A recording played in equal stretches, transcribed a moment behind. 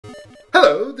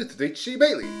Hello, this is H.C.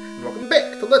 Bailey, and welcome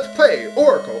back to Let's Play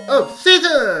Oracle of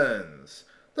Seasons!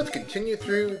 Let's continue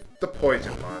through the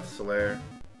Poison Moth Slayer.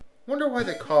 Wonder why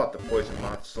they call it the Poison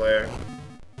Moth Slayer.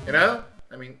 You know?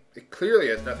 I mean, it clearly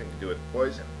has nothing to do with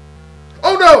poison.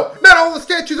 Oh no! Not all the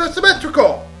statues are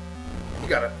symmetrical! You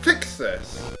gotta fix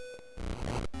this.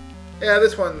 Yeah,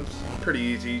 this one's pretty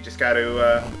easy. You just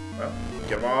gotta, well,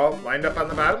 get them all lined up on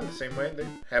the bottom the same way they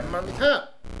have them on the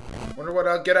top. Wonder what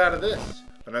I'll get out of this.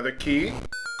 Another key.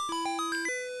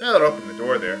 Now that'll open the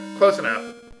door there. Close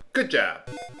enough. Good job.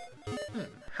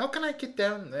 How can I get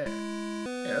down there?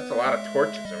 Yeah, that's a lot of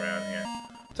torches around here.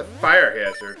 It's a fire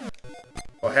hazard.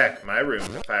 Well, heck, my room's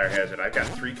a fire hazard. I've got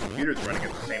 3 computers running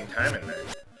at the same time in there.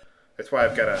 That's why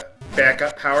I've got a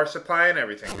backup power supply and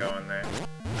everything going there.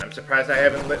 I'm surprised I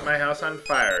haven't lit my house on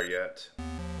fire yet.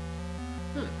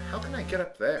 How can I get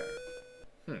up there?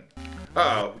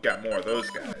 Uh-oh, we got more of those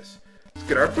guys. Let's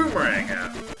get our boomerang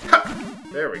out. Ha!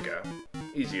 There we go.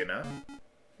 Easy enough.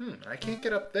 I can't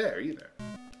get up there either.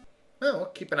 Well, we'll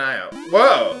keep an eye out.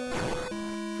 Whoa!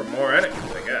 For more enemies,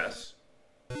 I guess.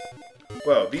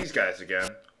 Whoa, these guys again.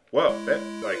 Whoa, that,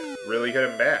 like, really hit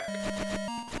him back.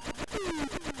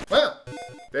 Well,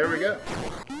 there we go.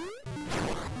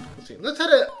 Let's see. Let's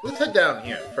head down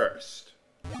here first.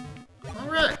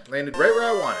 Alright, landed right where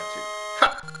I wanted to.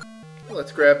 Ha! Well,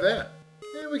 let's grab that.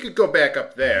 Yeah, we could go back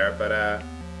up there, but,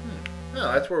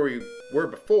 well, that's where we were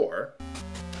before.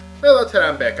 Well, let's head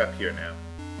on back up here now.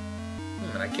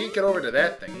 And I can't get over to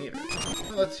that thing either.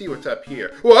 Well, let's see what's up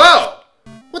here. Whoa!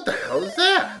 What the hell is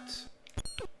that?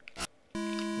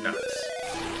 Nuts.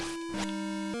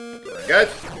 Alright, guys.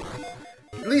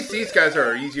 At least these guys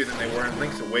are easier than they were in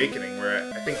Link's Awakening,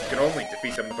 where I think you can only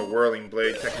defeat them with the Whirling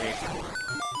Blade technique.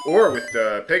 Or with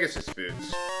the Pegasus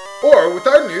Boots. Or with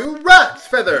our new Rock's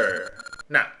Feather!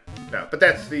 No, but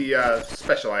that's the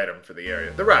special item for the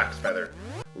area. The Rock's Feather.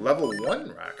 Level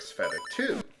 1 Rock's Feather,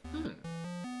 too.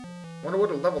 Wonder what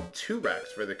a level 2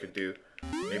 Rock's Feather could do.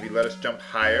 Maybe let us jump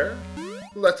higher?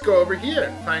 Let's go over here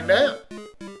and find out.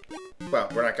 Well,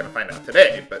 we're not going to find out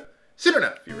today, but soon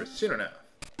enough, viewers, soon enough.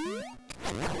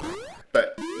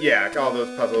 But, yeah, all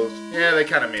those puzzles, yeah, they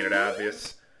kind of made it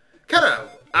obvious. Kind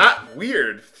of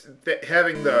weird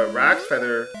having the Rock's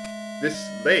Feather this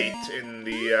late in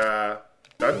the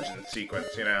dungeon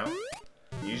sequence, you know?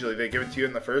 Usually they give it to you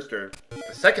in the first or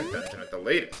the second dungeon at the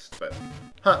latest, but,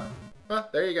 well,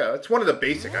 there you go. It's one of the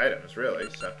basic items, really,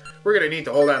 so we're going to need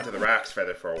to hold on to the Rock's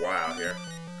Feather for a while here.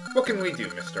 What can we do,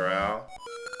 Mr. Owl?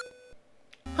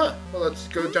 Well, let's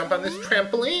go jump on this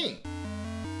trampoline.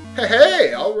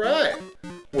 Hey, alright.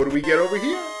 What do we get over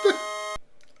here?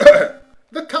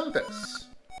 The compass.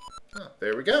 Oh,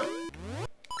 there we go.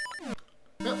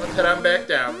 Well, let's head on back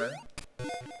down then.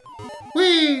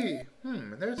 Whee!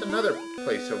 There's another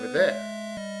place over there.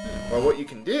 Well, what you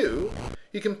can do,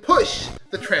 you can push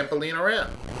the trampoline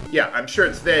around. Yeah, I'm sure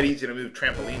it's that easy to move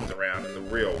trampolines around in the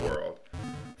real world.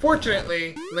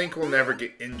 Fortunately, Link will never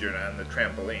get injured on the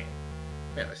trampoline.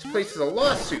 Man, this place is a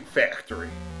lawsuit factory.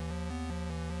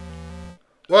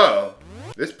 Whoa,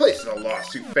 this place is a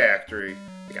lawsuit factory.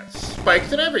 They got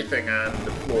spikes and everything on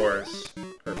the floors.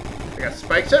 They got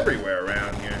spikes everywhere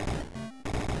around here.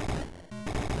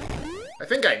 I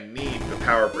think I need the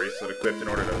power bracelet equipped in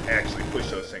order to actually push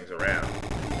those things around.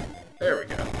 There we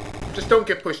go. Just don't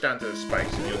get pushed onto the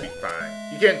spikes and you'll be fine.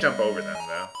 You can't jump over them,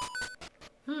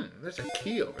 though. There's a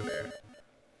key over there.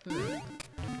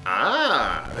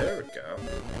 There we go.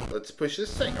 Let's push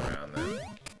this thing around, then.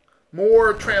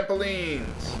 More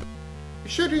trampolines! You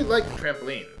sure do like the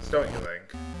trampolines, don't you,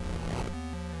 Link?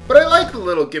 But I like the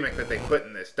little gimmick that they put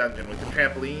in this dungeon with the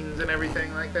trampolines and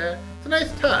everything like that. It's a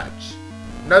nice touch.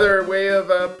 Another way of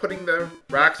putting the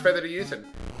Rock's Feather to use and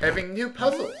having new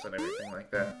puzzles and everything like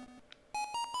that.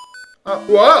 Oh,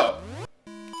 whoa!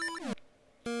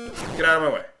 Get out of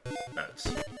my way. Nuts.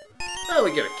 Oh,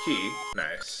 we get a key.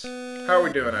 Nice. How are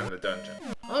we doing on the dungeon?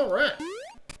 Alright.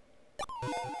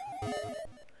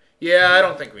 Yeah, I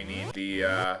don't think we need the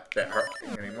that heart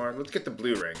ring anymore. Let's get the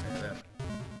blue ring there then.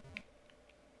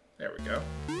 There we go.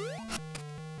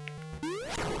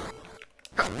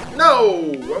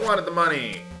 No! I wanted the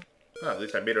money! Well, at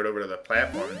least I made it over to the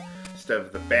platform instead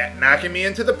of the bat knocking me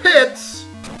into the pits!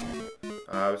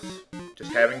 I was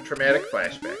just having traumatic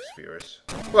flashbacks, viewers.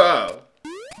 Whoa!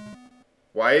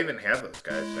 Why even have those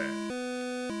guys there?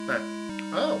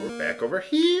 Oh, we're back over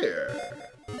here!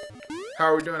 How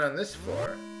are we doing on this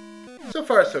floor? So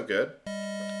far, so good.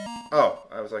 Oh,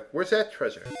 I was like, where's that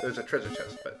treasure? There's a treasure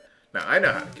chest, but no, I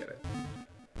know how to get it.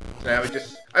 So now we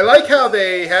just... I like how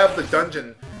they have the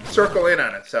dungeon circle in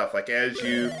on itself, like as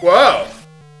you... Whoa!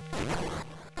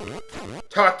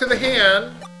 Talk to the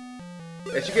hand,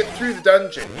 as you get through the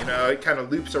dungeon, you know, it kind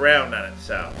of loops around on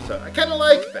itself. So I kind of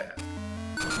like that.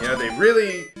 You know, they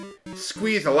really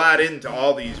squeeze a lot into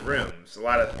all these rooms. A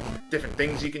lot of different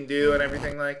things you can do and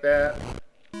everything like that.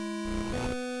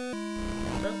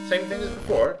 So, same thing as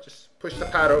before. Just push the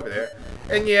pot over there.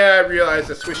 And yeah, I realized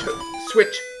the switch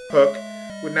hook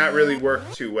would not really work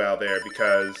too well there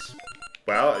because,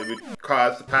 well, it would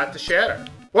cause the pot to shatter.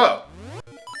 Whoa!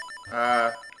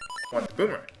 Want the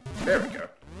boomerang. There we go.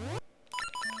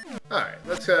 Alright,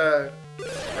 let's,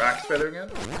 Rock's Feather again?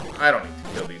 I don't need to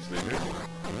kill these losers.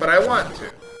 But I want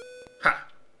to. Ha!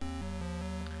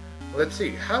 Let's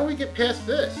see, how do we get past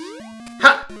this?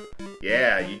 Ha!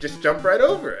 Yeah, you just jump right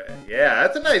over it. Yeah,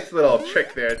 that's a nice little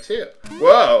trick there, too.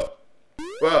 Whoa!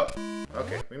 Whoa.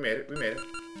 Okay, we made it, we made it.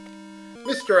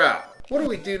 Mr. Owl, what do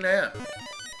we do now?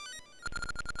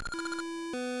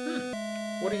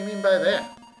 What do you mean by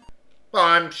that? Well,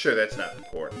 I'm sure that's not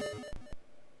important.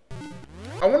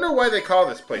 I wonder why they call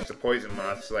this place the Poison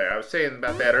Moth Slayer. I was saying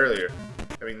about that earlier.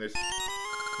 I mean, there's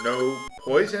no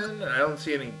poison, and I don't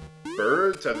see any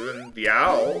birds other than the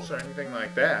owls or anything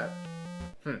like that.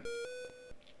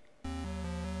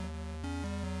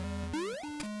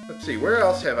 Let's see, where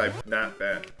else have I not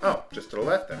been? Oh, just to the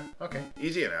left then. Okay,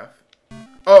 easy enough.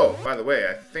 Oh, by the way,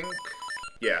 I think,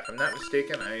 yeah, if I'm not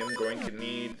mistaken, I am going to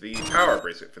need the power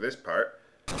bracelet for this part.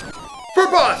 For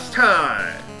boss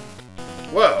time!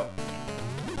 Whoa.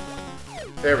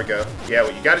 There we go. Yeah,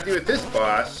 what you gotta do with this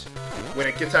boss, when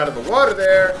it gets out of the water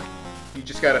there, you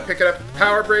just gotta pick it up with the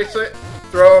power bracelet,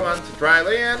 throw him onto dry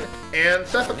land, and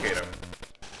suffocate him.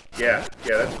 Yeah,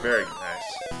 that's very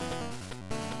nice.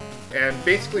 And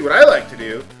basically what I like to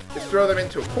do is throw them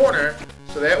into a corner,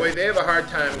 so that way they have a hard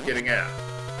time getting out.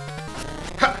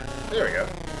 Ha! There we go.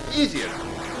 Easy enough.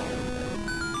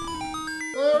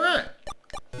 Alright.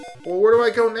 Well, where do I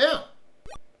go now?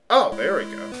 Oh, there we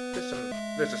go.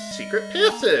 There's a secret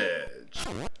passage.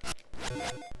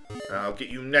 I'll get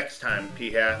you next time,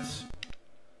 P-Hats.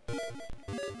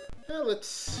 Now, let's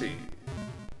see.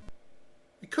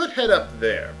 We could head up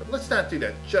there, but let's not do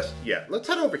that just yet. Let's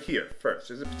head over here first.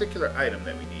 There's a particular item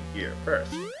that we need here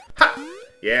first. Ha!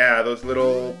 Yeah, those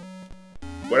little...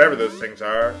 whatever those things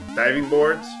are. Diving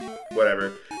boards?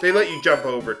 Whatever. They let you jump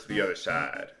over to the other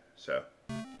side. So...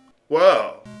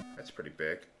 whoa! That's pretty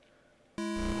big.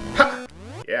 Ha!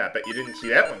 Yeah, I bet you didn't see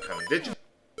that one coming, did you?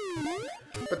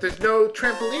 But there's no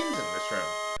trampolines in this room.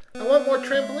 I want more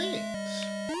trampolines.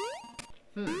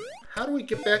 How do we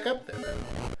get back up there, then?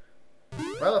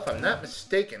 Well, if I'm not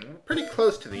mistaken, we're pretty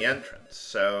close to the entrance.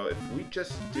 So if we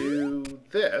just do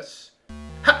this...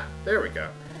 ha! There we go.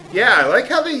 Yeah, I like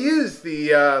how they use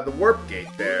the warp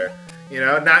gate there. You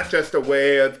know, not just a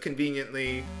way of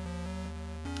conveniently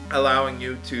allowing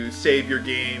you to save your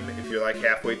game if you're like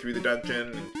halfway through the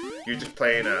dungeon and you're just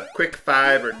playing a quick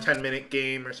 5 or 10 minute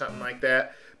game or something like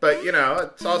that. But, you know,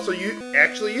 it's also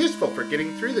actually useful for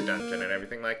getting through the dungeon and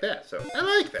everything like that. So, I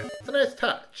like that. It's a nice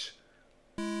touch.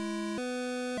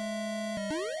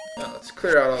 Now, let's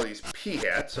clear out all these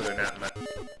P-hats so they're not in my...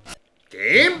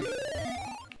 game?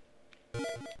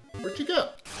 Where'd you go?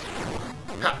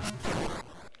 Ha!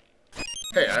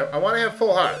 Hey, I want to have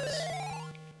full hearts.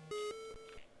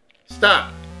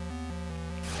 Stop!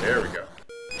 There we go.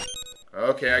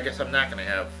 Okay, I guess I'm not going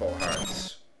to have full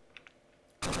hearts.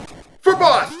 For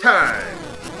boss time!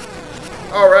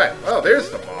 Alright, well, there's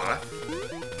the moth.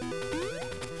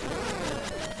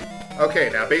 Okay,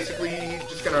 now basically he's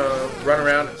just going to run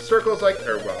around in circles like,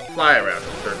 or well, fly around in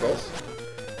circles.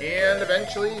 And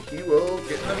eventually he will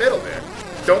get in the middle there.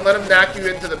 Don't let him knock you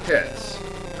into the pits.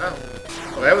 Oh,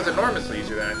 well that was enormously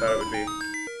easier than I thought it would be.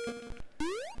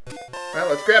 Well,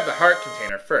 let's grab the heart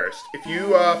container first. If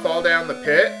you fall down the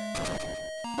pit,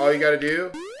 all you gotta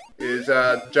do is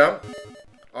jump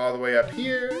all the way up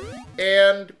here,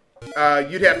 and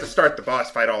you'd have to start the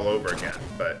boss fight all over again.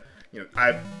 But, you know,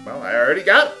 I already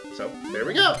got it, so there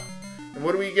we go. And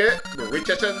what do we get? We're rich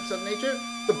essence of nature?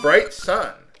 The bright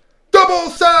sun. Double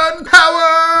sun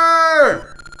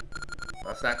power!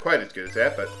 Well, it's not quite as good as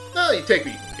that, but, well, you take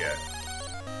what you can get.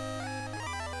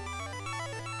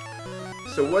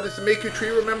 So what does the Maku Tree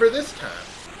remember this time?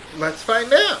 Let's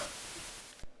find out.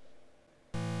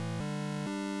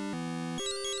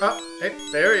 Oh, hey,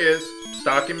 there he is,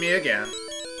 stalking me again.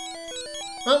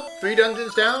 Well, 3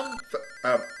 dungeons down.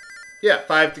 Yeah,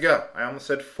 5 to go. I almost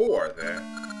said 4 there.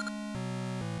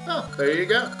 Oh, there you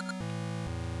go.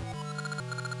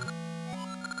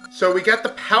 So we got the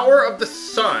power of the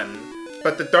sun,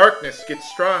 but the darkness gets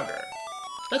stronger.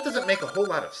 That doesn't make a whole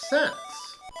lot of sense.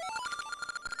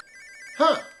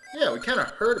 Huh, Yeah, we kind of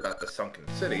heard about the sunken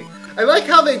city. I like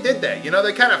how they did that. You know,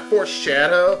 they kind of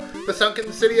foreshadow the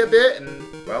sunken city a bit, and,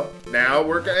 well, now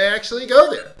we're going to actually go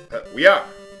there. We are.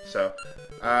 So,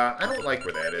 I don't like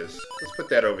where that is. Let's put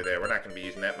that over there. We're not going to be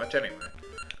using that much anyway.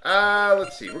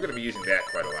 Let's see. We're going to be using that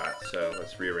quite a lot, so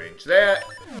let's rearrange that.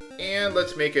 And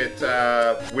let's make it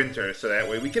winter, so that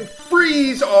way we can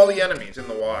freeze all the enemies in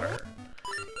the water.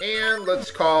 And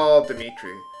let's call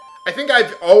Dimitri. I think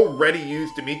I've already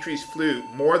used Dimitri's flute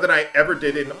more than I ever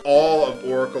did in all of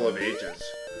Oracle of Ages.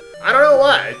 I don't know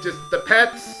why. Just the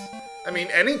pets, I mean,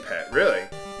 any pet, really,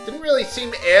 didn't really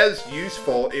seem as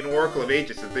useful in Oracle of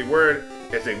Ages as they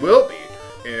will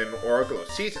be in Oracle of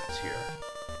Seasons here.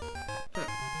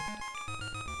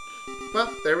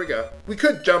 Well, there we go. We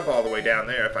could jump all the way down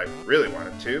there if I really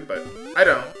wanted to, but I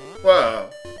don't. Whoa.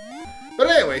 But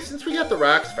anyway, since we got the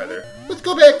Roc's Feather, let's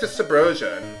go back to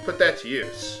Subrosia and put that to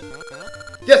use.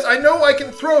 Yes, I know I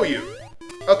can throw you!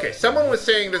 Okay, someone was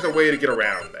saying there's a way to get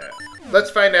around that. Let's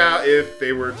find out if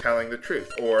they were telling the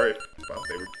truth, or if, well,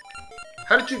 they were...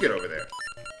 How did you get over there?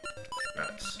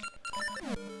 Nuts.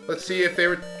 Let's see if they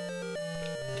were...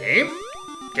 Game?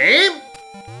 Game?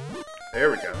 There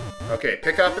we go. Okay,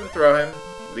 pick up and throw him.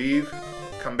 Leave.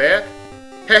 Come back.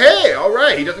 Hey,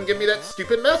 alright, he doesn't give me that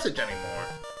stupid message anymore.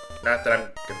 Not that I'm going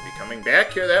to be coming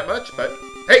back here that much, but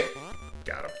hey!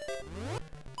 Got him.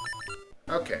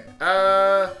 Okay,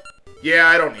 yeah,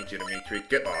 I don't need you, Dimitri.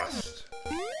 Get lost.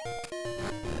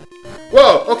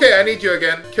 Whoa, okay, I need you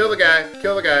again. Kill the guy.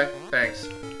 Kill the guy. Thanks.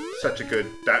 Such a good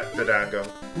Dodongo.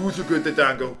 Who's a good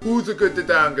Dodongo? Who's a good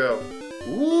Dodongo?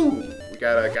 Ooh, we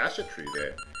got a Gasha tree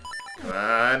there. Come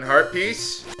on, heart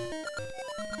piece.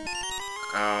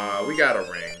 We got a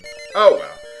ring. Oh,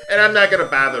 well. And I'm not going to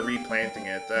bother replanting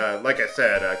it. Like I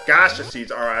said, Gasha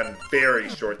seeds are on very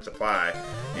short supply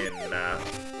in,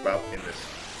 well, in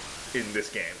this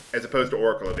game, as opposed to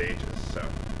Oracle of Ages, so.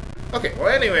 Okay, well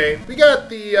anyway, we got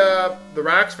the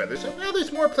Roc's Feather, so now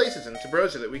there's more places in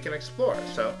Subrosia that we can explore,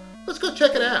 so let's go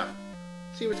check it out.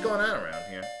 See what's going on around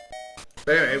here.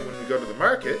 But anyway, when we go to the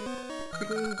market, we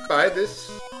can buy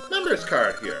this members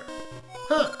card here.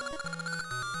 Huh.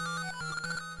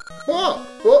 Whoa,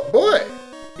 boy!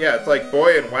 Yeah, it's like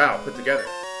boy and wow put together.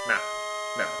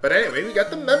 No. But anyway, we got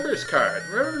the members card.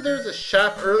 Remember there was a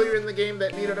shop earlier in the game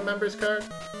that needed a members card?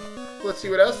 Let's see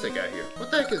what else they got here. What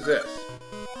the heck is this?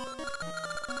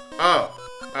 Oh,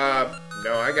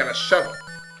 no, I got a shovel.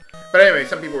 But anyway,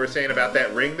 some people were saying about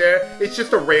that ring there. It's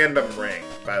just a random ring,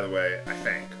 by the way, I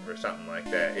think, or something like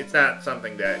that. It's not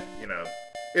something that, you know,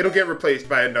 it'll get replaced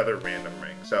by another random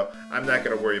ring. So I'm not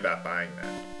going to worry about buying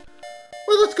that.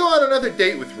 Well, let's go on another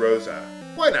date with Rosa.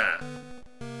 Why not?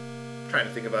 I'm trying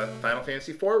to think of a Final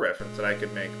Fantasy IV reference that I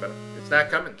could make, but it's not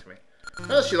coming to me.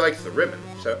 Well, she likes the ribbon,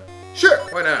 so sure,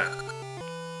 why not?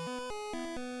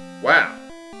 Wow.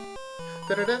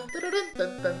 I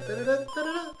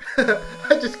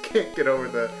just can't get over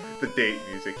the date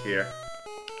music here.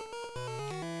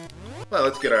 Well,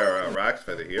 let's get our Roc's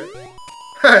Feather here.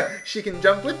 She can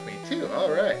jump with me, too.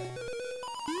 Alright.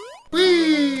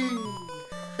 Whee!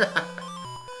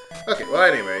 Okay, well,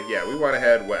 anyway, yeah, we want to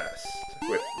head west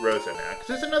with Rosa now. Because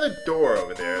there's another door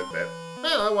over there that,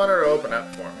 well, I want her to open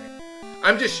up for me.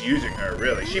 I'm just using her,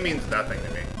 really. She means nothing to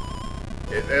me.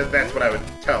 That's what I would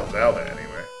tell Zelda, anyway.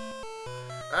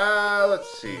 Let's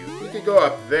see. We could go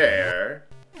up there.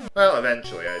 Well,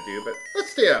 eventually I do, but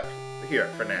let's stay up here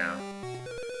for now.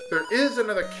 There is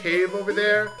another cave over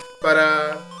there, but,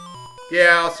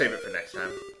 yeah, I'll save it for next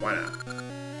time. Why not?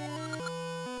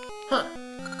 Huh.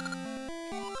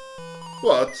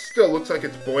 Well, it still looks like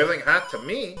it's boiling hot to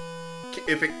me.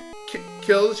 If it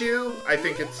kills you, I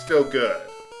think it's still good.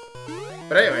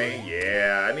 But anyway,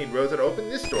 yeah, I need Rosa to open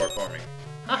this door for me.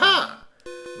 Haha!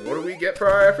 And what do we get for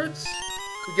our efforts?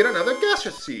 We get another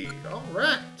Gasha seed.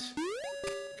 Alright.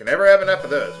 Can never have enough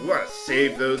of those. We want to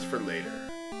save those for later.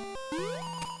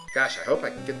 Gosh, I hope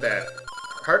I can get that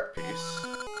heart piece.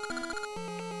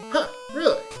 Huh,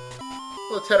 really?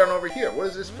 Well, let's head on over here. What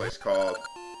is this place called?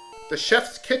 The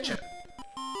Chef's Kitchen.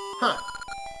 Huh.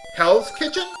 Hell's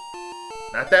Kitchen?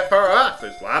 Not that far off.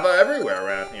 There's lava everywhere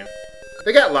around here.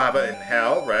 They got lava in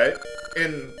Hell, right?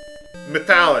 In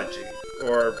mythology,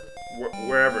 or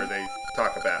wherever they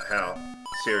talk about Hell.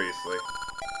 Seriously.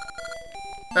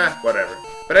 Whatever.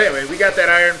 But anyway, we got that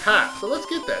iron pot, so let's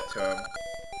get that to him.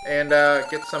 And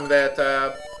get some of that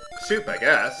soup, I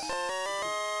guess.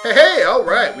 Hey,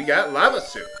 alright, we got lava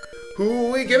soup. Who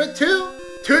will we give it to?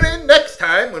 Tune in next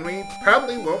time when we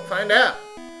probably won't find out.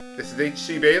 This is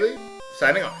H.C. Bailey,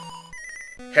 signing off.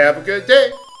 Have a good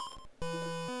day.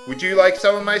 Would you like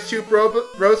some of my soup,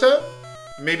 Rosa?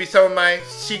 Maybe some of my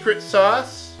secret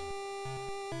sauce?